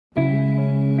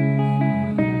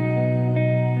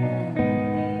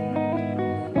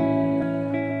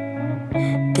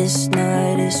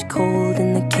cold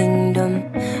in the kingdom.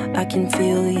 I can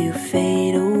feel you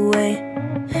fade away.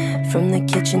 From the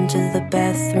kitchen to the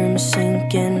bathroom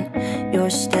sinking. Your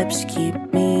steps keep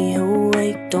me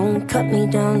awake. Don't cut me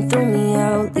down, throw me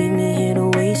out, leave me here to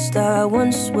waste. I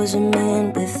once was a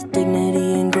man with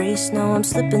dignity and grace. Now I'm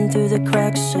slipping through the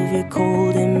cracks of your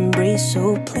cold embrace.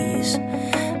 So please,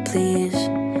 please,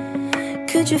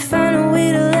 could you find a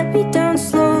way to let me down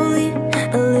slowly?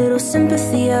 A little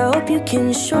sympathy, I hope you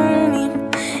can show me.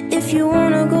 If you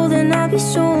wanna go, then I'll be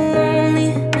so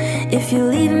lonely. If you're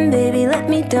leaving, baby, let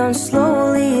me down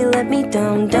slowly. Let me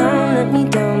down, down, let me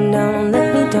down, down, let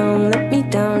me down, let me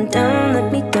down, down,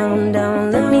 let me down,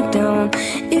 down, let me down.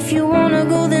 If you wanna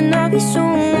go, then I'll be so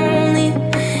lonely.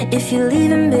 If you're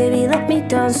leaving, baby, let me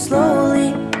down slowly.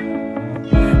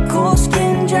 Cold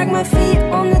skin, drag my feet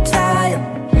on the tile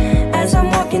as I'm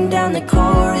walking down the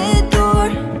corridor.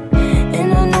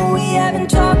 And I know we haven't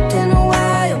talked in a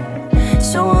while,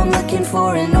 so I'm looking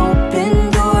for an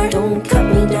open door. Don't cut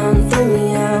me down, throw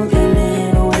me out, leave me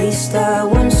in a waste. I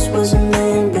once was a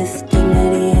man with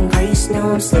dignity and grace. Now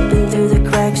I'm slipping through the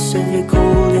cracks of your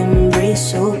cold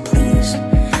embrace. So please,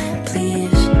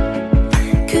 please,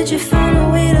 could you find a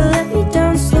way to let me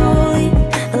down slowly?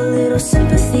 A little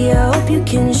sympathy, I hope you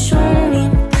can show me.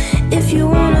 If you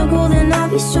wanna go, then I'll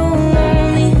be so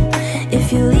lonely.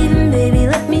 If you're leaving, baby,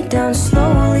 let me down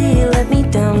slowly. Let me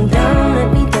down, down, let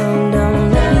me down,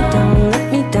 down, let me down,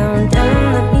 let me down,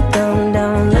 down, let me down,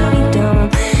 down, let me down.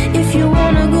 If you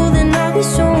wanna go, then I'll be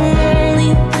so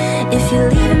lonely. If you're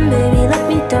leaving, baby, let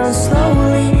me down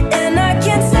slowly. And I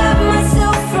can't stop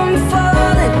myself from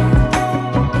falling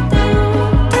down.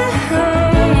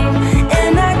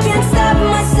 And I can't stop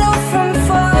myself from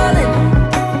falling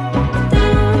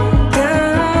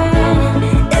down.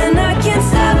 And I can't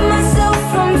stop myself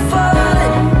from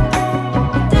falling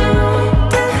down.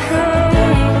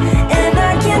 And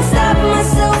I can't stop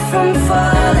myself from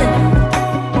falling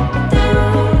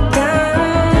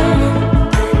down.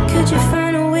 Could you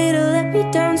find a way to let me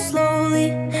down slowly?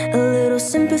 A little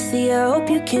sympathy, I hope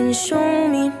you can show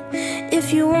me.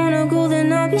 If you wanna go,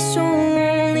 then I'll be so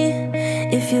lonely.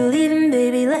 If you're leaving,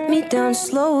 baby, let me down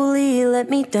slowly. Let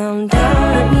me down, down,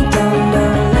 let me down,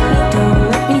 down, let me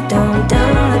down, let me down,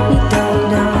 down, let me down,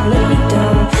 down, let me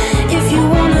down. If you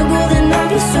wanna go, then I'll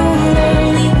be so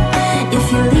lonely. If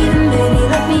you're leaving, baby,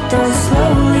 let me down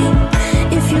slowly.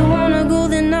 If you wanna go,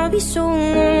 then I'll be so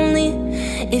lonely.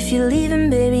 If you're leaving,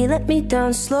 baby, let me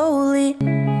down slowly.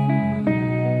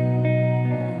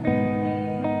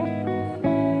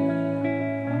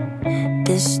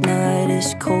 This night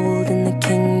is cold in the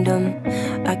kingdom.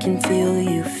 I can feel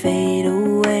you fade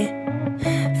away.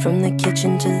 From the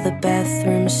kitchen to the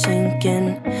bathroom sinking.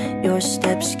 Your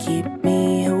steps keep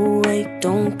me awake.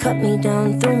 Don't cut me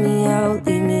down, throw me out,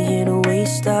 leave me here to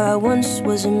waste. I once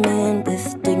was a man with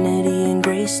dignity and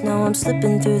grace. Now I'm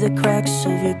slipping through the cracks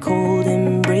of your cold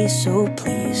embrace. So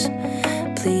please,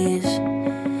 please,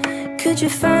 could you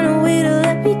find a way to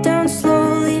let me down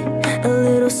slowly? A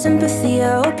little sympathy,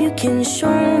 I hope you can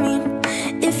show me.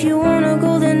 If you wanna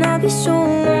go, then I'll be so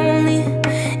lonely.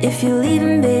 If you're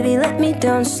leaving, baby, let me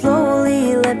down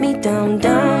slowly. Let me down,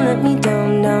 down, let me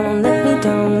down, down, let me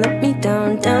down, let me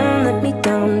down, down, let me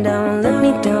down, down, let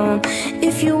me down.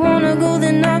 If you wanna go,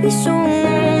 then I'll be so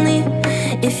lonely.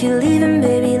 If you're leaving,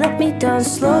 baby, let me down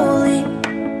slowly.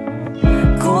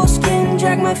 Cold skin,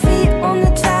 drag my feet on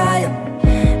the tile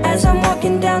as I'm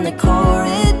walking down the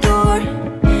corridor.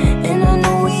 And I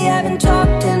know we haven't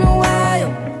talked in a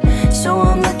while, so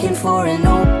I'm looking for an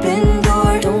open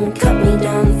door. Don't cut me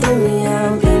down, throw me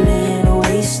out, leave me in a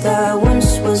waste. I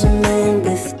once was a man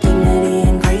with dignity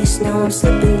and grace. Now I'm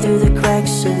slipping through the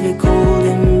cracks of your cold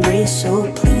embrace.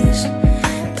 So please,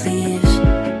 please,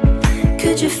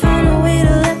 could you find a way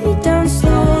to let me down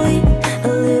slowly? A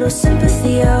little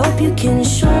sympathy, I hope you can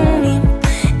show